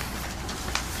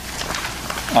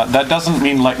 That doesn't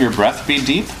mean let your breath be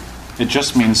deep. It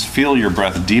just means feel your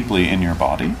breath deeply in your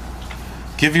body.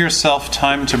 Give yourself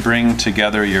time to bring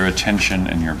together your attention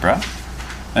and your breath,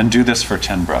 and do this for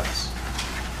 10 breaths.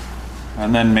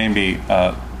 And then maybe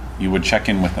you would check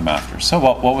in with them after. So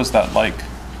what was that like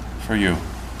for you?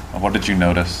 What did you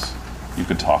notice? You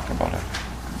could talk about it.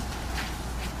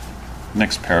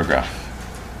 Next paragraph.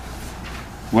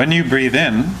 When you breathe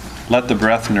in, let the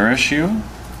breath nourish you.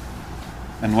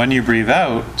 And when you breathe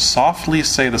out, softly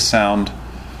say the sound,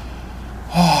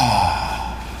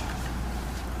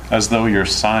 as though you're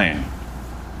sighing.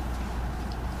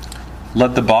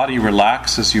 Let the body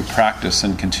relax as you practice,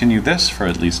 and continue this for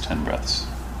at least 10 breaths.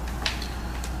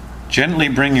 Gently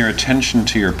bring your attention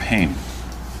to your pain.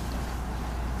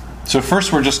 So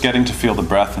first we're just getting to feel the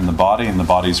breath in the body, and the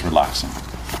body's relaxing.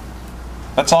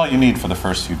 That's all you need for the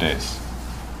first few days.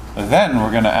 Then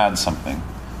we're going to add something,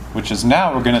 which is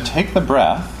now we're going to take the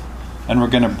breath and we're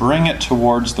going to bring it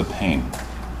towards the pain.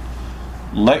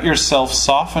 Let yourself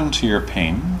soften to your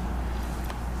pain.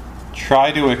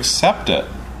 Try to accept it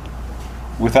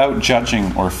without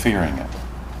judging or fearing it.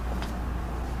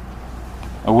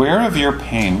 Aware of your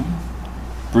pain,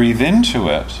 breathe into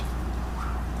it,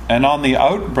 and on the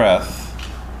out breath,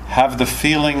 have the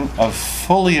feeling of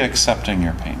fully accepting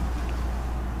your pain.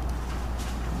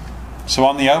 So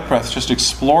on the out breath, just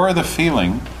explore the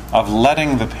feeling of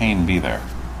letting the pain be there.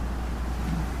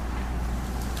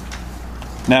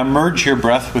 Now merge your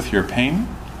breath with your pain.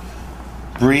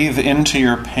 Breathe into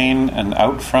your pain and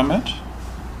out from it.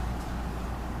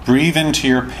 Breathe into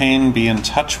your pain, be in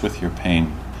touch with your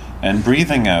pain. And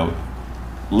breathing out,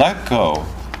 let go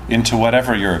into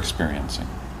whatever you're experiencing.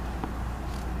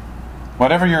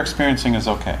 Whatever you're experiencing is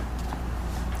okay.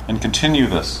 And continue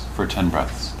this for 10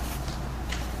 breaths.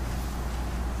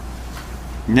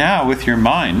 Now, with your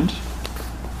mind,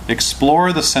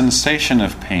 explore the sensation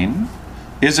of pain.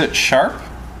 Is it sharp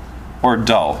or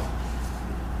dull?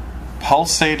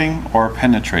 Pulsating or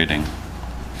penetrating?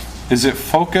 Is it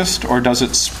focused or does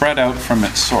it spread out from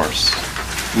its source?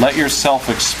 Let yourself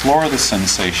explore the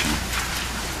sensation,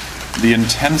 the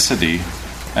intensity,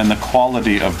 and the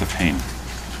quality of the pain.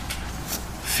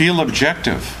 Feel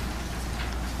objective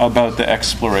about the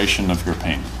exploration of your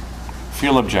pain.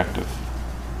 Feel objective.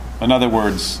 In other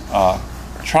words,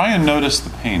 try and notice the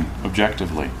pain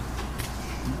objectively.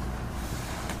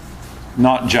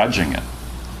 Not judging it,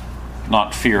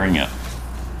 not fearing it,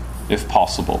 if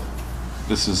possible.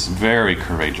 This is very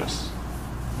courageous.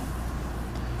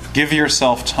 Give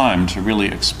yourself time to really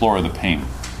explore the pain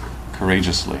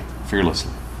courageously,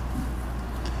 fearlessly.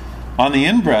 On the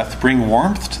in-breath, bring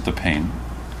warmth to the pain.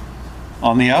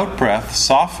 On the out-breath,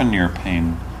 soften your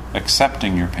pain,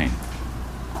 accepting your pain.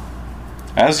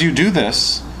 As you do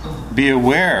this, be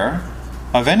aware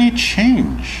of any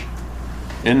change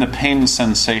in the pain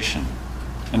sensation,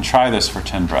 and try this for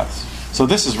 10 breaths. So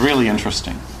this is really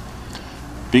interesting,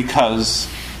 because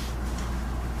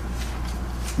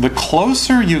the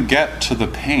closer you get to the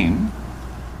pain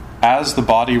as the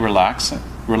body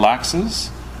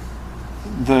relaxes,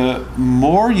 the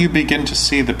more you begin to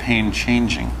see the pain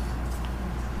changing.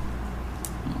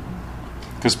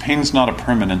 Because pain's not a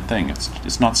permanent thing,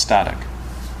 it's not static.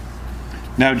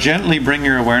 Now gently bring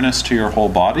your awareness to your whole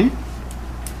body.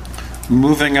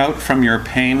 Moving out from your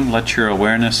pain, let your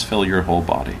awareness fill your whole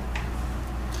body.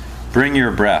 Bring your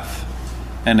breath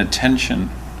and attention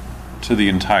to the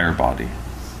entire body.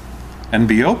 And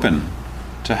be open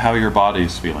to how your body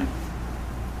is feeling.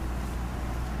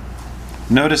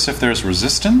 Notice if there's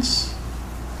resistance.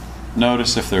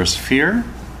 Notice if there's fear.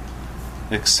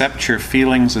 Accept your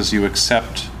feelings as you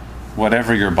accept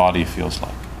whatever your body feels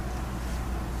like.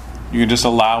 You can just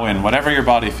allow in whatever your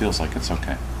body feels like, it's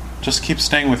okay. Just keep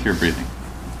staying with your breathing.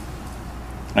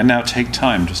 And now take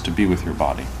time just to be with your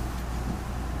body.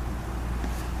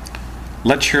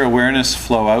 Let your awareness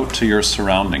flow out to your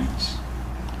surroundings.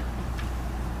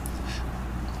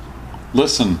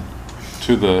 Listen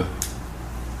to the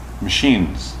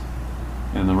machines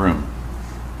in the room.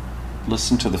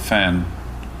 Listen to the fan.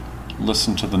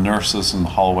 Listen to the nurses in the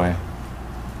hallway.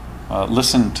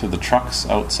 Listen to the trucks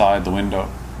outside the window.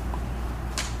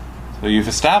 So you've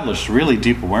established really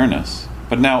deep awareness,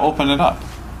 but now open it up.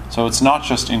 So it's not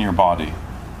just in your body,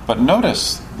 but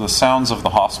notice the sounds of the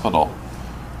hospital.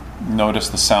 Notice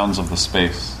the sounds of the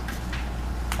space.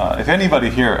 If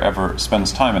anybody here ever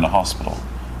spends time in a hospital,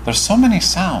 there's so many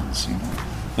sounds,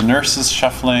 The nurses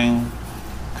shuffling,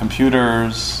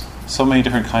 computers, so many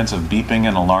different kinds of beeping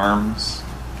and alarms.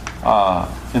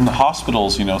 In the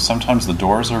hospitals, sometimes the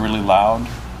doors are really loud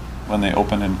when they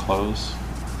open and close.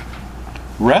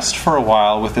 Rest for a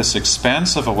while with this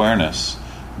expansive awareness.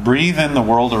 Breathe in the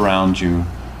world around you.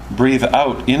 breathe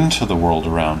out into the world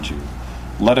around you.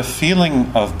 Let a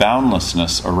feeling of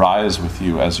boundlessness arise with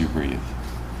you as you breathe.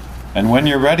 And when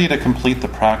you're ready to complete the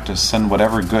practice, send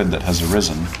whatever good that has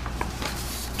arisen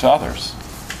to others.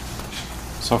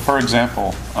 So, for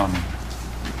example,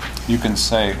 you can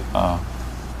say,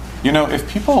 if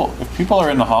people are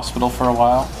in the hospital for a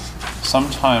while,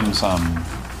 sometimes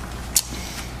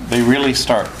they really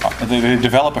they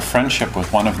develop a friendship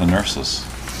with one of the nurses.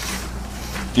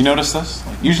 Do you notice this?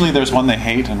 Usually there's one they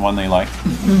hate and one they like.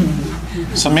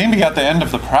 So maybe at the end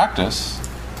of the practice,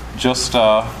 just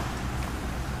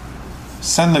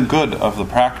send the good of the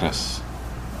practice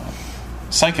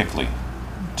psychically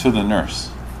to the nurse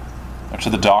or to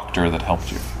the doctor that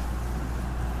helped you.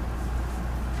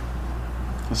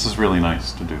 This is really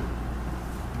nice to do.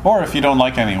 Or if you don't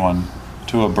like anyone,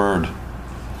 to a bird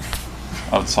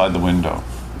outside the window.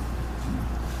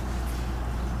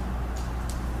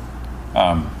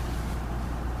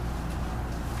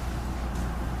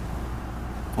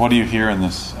 What do you hear in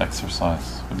this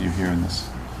exercise? What do you hear in this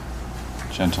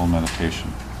gentle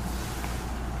meditation?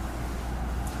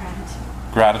 Gratitude.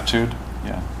 Gratitude?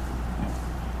 Yeah.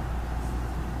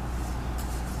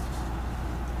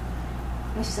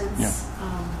 I sense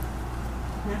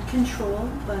not control,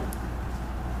 but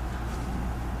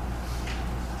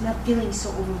not feeling so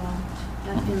overwhelmed.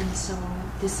 Not feeling so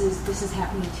this is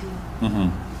happening too. Mm-hmm.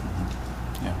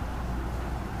 Mm-hmm. Yeah.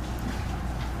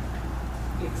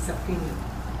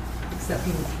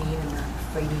 Accepting the pain and not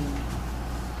fighting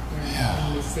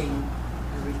and missing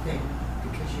everything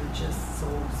because you're just so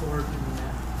absorbed in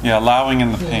that. Yeah, allowing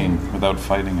in the pain without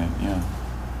fighting it. Yeah.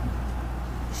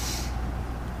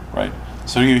 Right.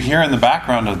 So you hear in the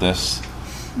background of this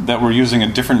that we're using a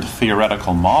different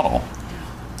theoretical model,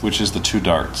 which is the two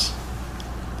darts.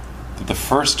 That the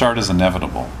first dart is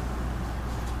inevitable,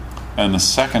 and the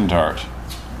second dart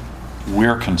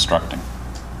we're constructing,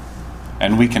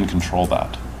 and we can control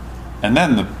that. And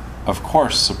then, of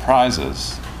course,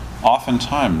 surprises.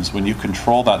 Oftentimes, when you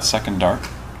control that second dart,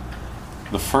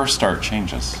 the first dart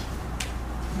changes.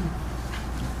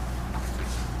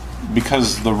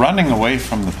 Because the running away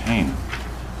from the pain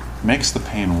makes the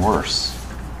pain worse.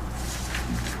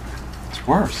 It's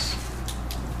worse.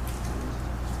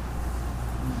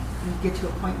 You get to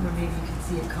a point where maybe you can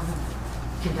see it coming.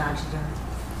 You can dodge the dart.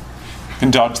 You can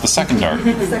dodge the second dart.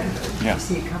 The second dart. Yeah. You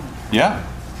see it coming. Yeah.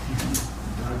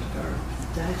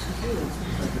 Dodge the field.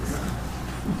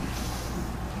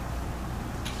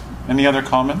 Any other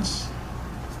comments?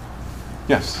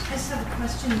 Yes. I just have a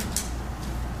question.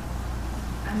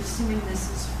 I'm assuming this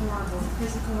is for both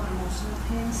physical and emotional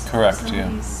pain. So Correct,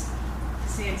 somebody's,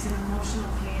 say it's an emotional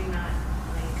pain, not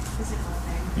like a physical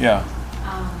thing. Yeah.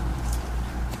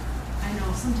 I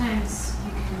know sometimes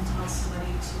you can tell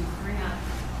somebody to bring up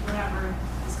whatever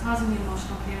is causing the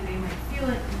emotional pain. They might feel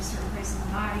it in a certain place in the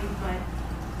body, but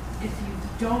if you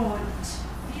don't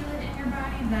feel it in your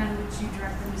body, then would you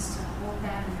direct them just to hold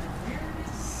that in their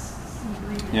awareness and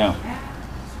breathe it back?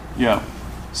 Yeah.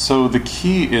 So the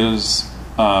key is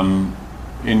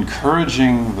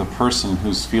encouraging the person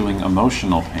who's feeling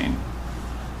emotional pain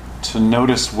to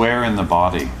notice where in the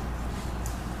body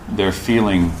they're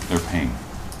feeling their pain.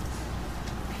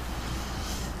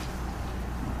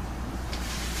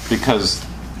 Because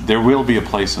there will be a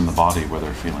place in the body where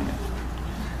they're feeling it.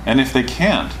 And if they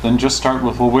can't, then just start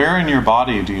with, well, where in your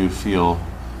body do you feel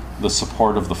the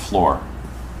support of the floor?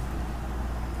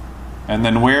 And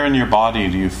then where in your body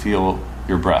do you feel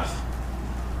your breath?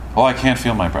 Oh, I can't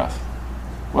feel my breath.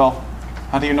 Well,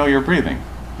 how do you know you're breathing?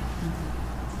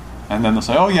 And then they'll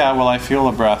say, oh yeah, well I feel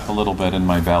a breath a little bit in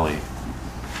my belly.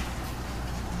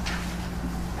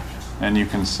 And you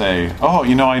can say, oh,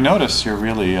 I notice you're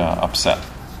really upset.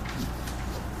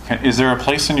 Is there a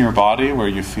place in your body where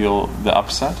you feel the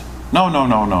upset?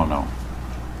 No.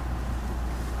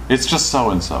 It's just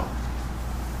so-and-so.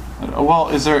 Well,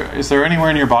 is there anywhere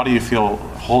in your body you feel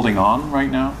holding on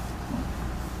right now?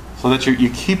 So that you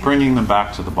keep bringing them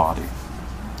back to the body.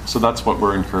 So that's what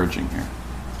we're encouraging here.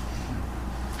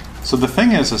 So the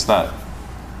thing is that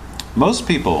most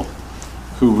people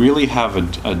who really have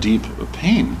a deep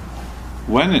pain,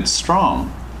 when it's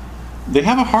strong, they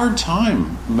have a hard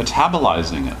time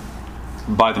metabolizing it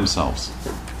by themselves.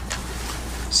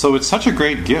 So it's such a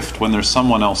great gift when there's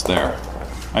someone else there.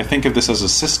 I think of this as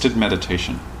assisted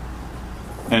meditation.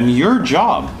 And your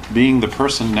job, being the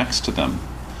person next to them,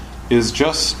 is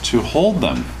just to hold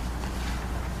them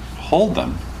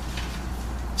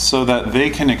so that they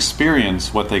can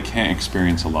experience what they can't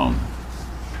experience alone.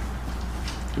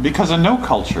 Because in no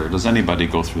culture does anybody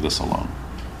go through this alone.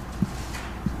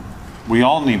 We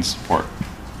all need support.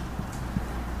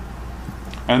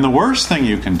 And the worst thing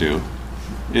you can do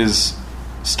is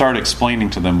start explaining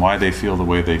to them why they feel the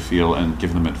way they feel and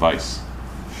give them advice.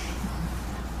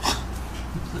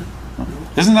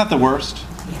 Isn't that the worst?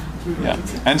 Yeah.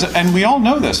 And we all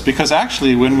know this, because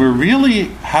actually when we're really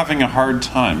having a hard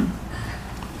time,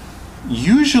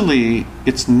 usually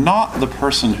it's not the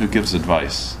person who gives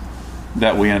advice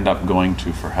that we end up going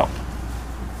to for help.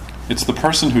 It's the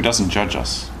person who doesn't judge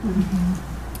us.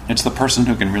 It's the person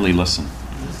who can really listen.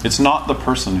 It's not the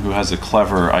person who has a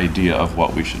clever idea of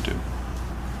what we should do.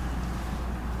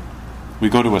 We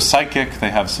go to a psychic,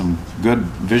 they have some good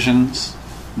visions,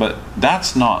 but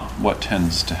that's not what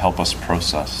tends to help us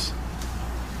process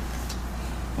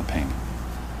the pain.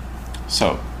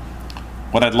 So,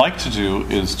 what I'd like to do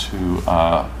is to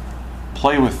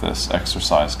play with this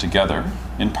exercise together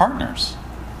in partners.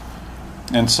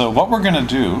 And so what we're going to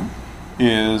do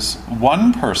is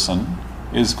one person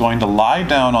is going to lie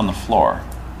down on the floor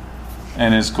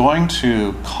and is going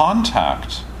to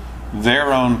contact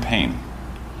their own pain.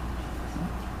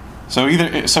 So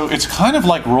it's kind of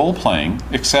like role-playing,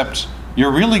 except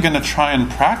you're really going to try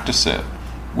and practice it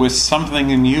with something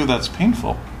in you that's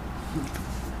painful,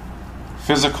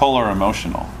 physical or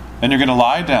emotional. And you're going to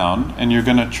lie down and you're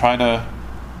going to try to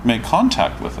make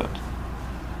contact with it.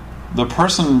 The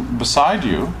person beside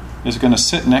you is going to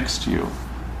sit next to you,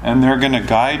 and they're going to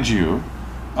guide you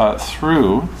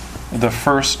through the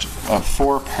first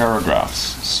 4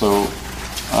 paragraphs. So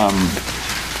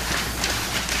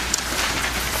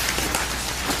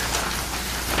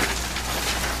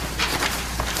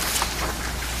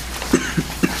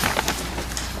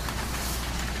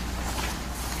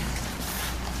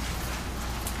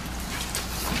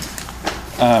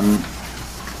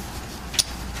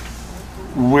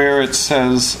where it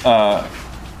says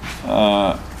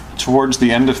towards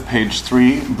the end of page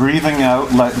 3, breathing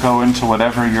out, let go into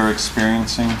whatever you're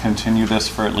experiencing. Continue this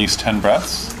for at least 10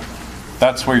 breaths.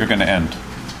 That's where you're going to end.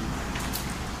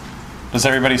 Does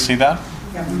everybody see that?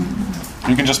 Yep.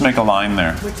 You can just make a line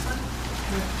there. Which one?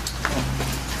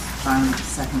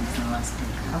 Second from the last page.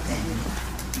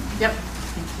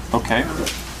 Okay.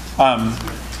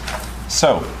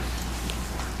 So,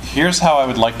 here's how I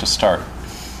would like to start.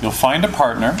 You'll find a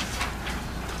partner.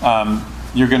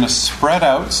 You're going to spread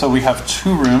out, so we have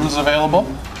 2 rooms available.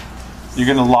 You're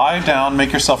going to lie down,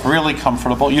 make yourself really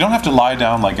comfortable. You don't have to lie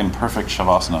down like in perfect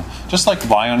Shavasana. Just like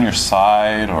lie on your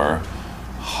side or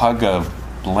hug a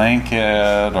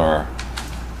blanket or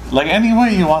like any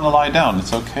way you want to lie down.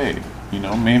 It's okay. You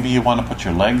know, maybe you want to put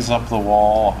your legs up the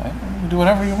wall. Do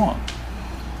whatever you want.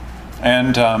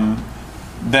 And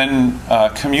then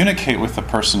communicate with the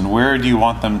person. Where do you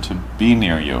want them to be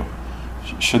near you?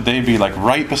 Should they be like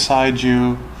right beside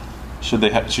you? Should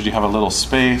you have a little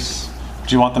space?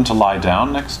 Do you want them to lie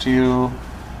down next to you?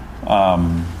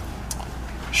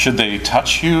 Should they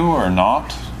touch you or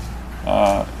not?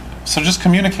 So just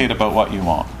communicate about what you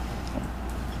want.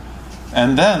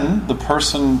 And then the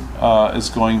person is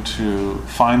going to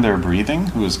find their breathing,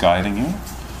 who is guiding you.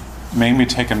 Maybe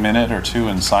take a minute or 2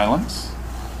 in silence.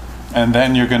 And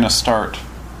then you're going to start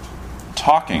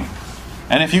talking.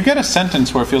 And if you get a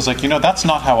sentence where it feels like, that's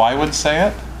not how I would say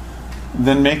it,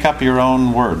 then make up your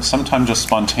own words. Sometimes just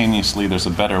spontaneously there's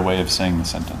a better way of saying the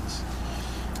sentence.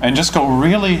 And just go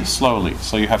really slowly,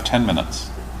 so you have 10 minutes.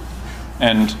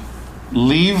 And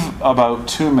leave about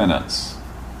 2 minutes.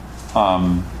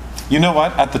 You know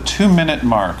what? At the 2-minute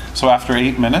mark, so after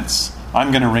 8 minutes,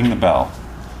 I'm going to ring the bell.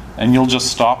 And you'll just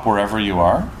stop wherever you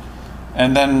are.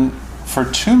 And then for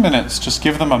 2 minutes, just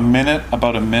give them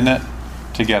about a minute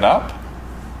to get up.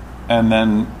 And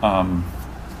then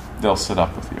they'll sit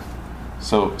up with you.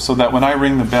 So that when I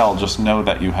ring the bell, just know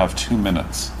that you have 2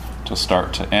 minutes to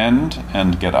start to end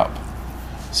and get up.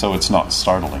 So it's not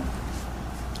startling.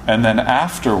 And then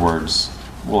afterwards,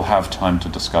 we'll have time to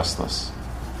discuss this.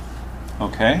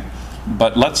 Okay?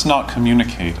 But let's not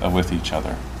communicate with each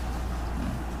other.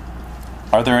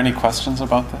 Are there any questions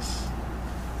about this?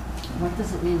 What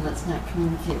does it mean, let's not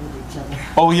communicate with each other?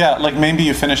 Oh yeah, like maybe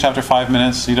you finish after 5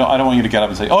 minutes. I don't want you to get up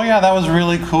and say, "Oh yeah, that was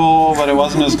really cool, but it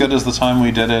wasn't as good as the time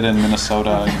we did it in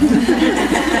Minnesota."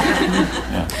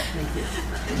 Yeah. Thank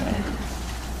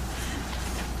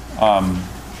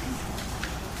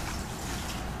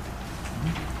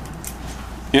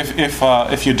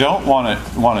you. If you don't want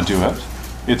to do it,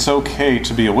 it's okay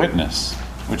to be a witness,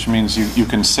 which means you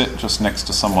can sit just next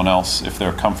to someone else if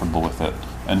they're comfortable with it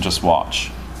and just watch.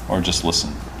 Or just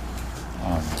listen.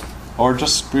 Or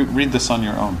just read this on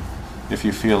your own. If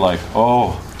you feel like,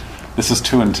 this is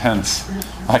too intense.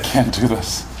 I can't do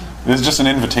this. It's just an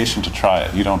invitation to try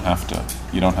it. You don't have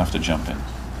to jump in.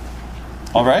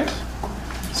 All right?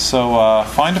 So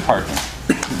find a partner.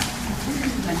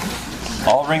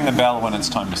 I'll ring the bell when it's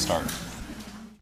time to start.